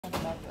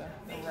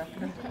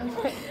record.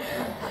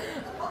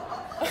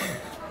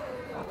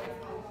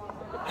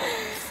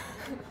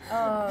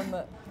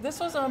 This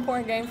was an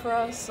important game for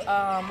us.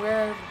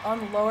 We're on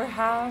the lower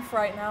half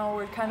right now.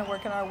 We're kind of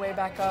working our way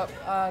back up,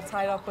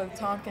 tied up with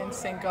Tompkins,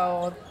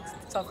 Cinco,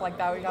 stuff like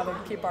that. We got to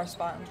keep our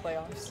spot in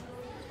playoffs.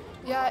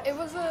 Yeah, it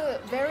was a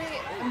very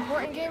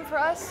important game for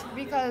us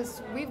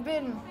because we've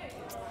been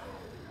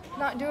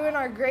not doing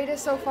our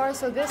greatest so far,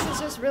 so this is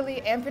just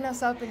really amping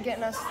us up and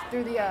getting us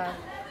through the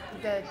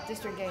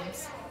district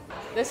games.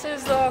 This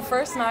is the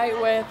first night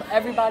with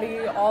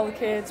everybody, all the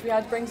kids. We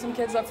had to bring some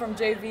kids up from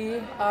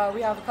JV.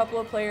 We have a couple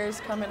of players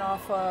coming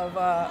off of,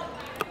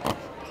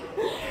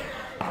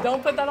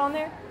 don't put that on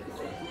there.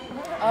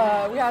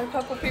 We had a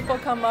couple people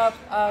come up,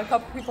 a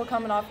couple people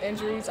coming off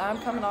injuries. I'm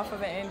coming off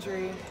of an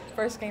injury,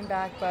 first game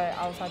back, but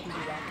I was happy to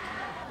be back.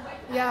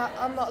 Yeah,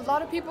 a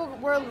lot of people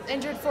were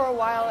injured for a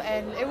while,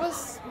 and it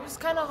was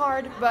kind of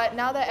hard. But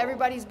now that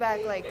everybody's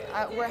back,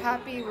 we're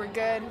happy, we're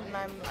good, and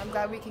I'm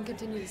glad we can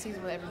continue the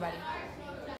season with everybody.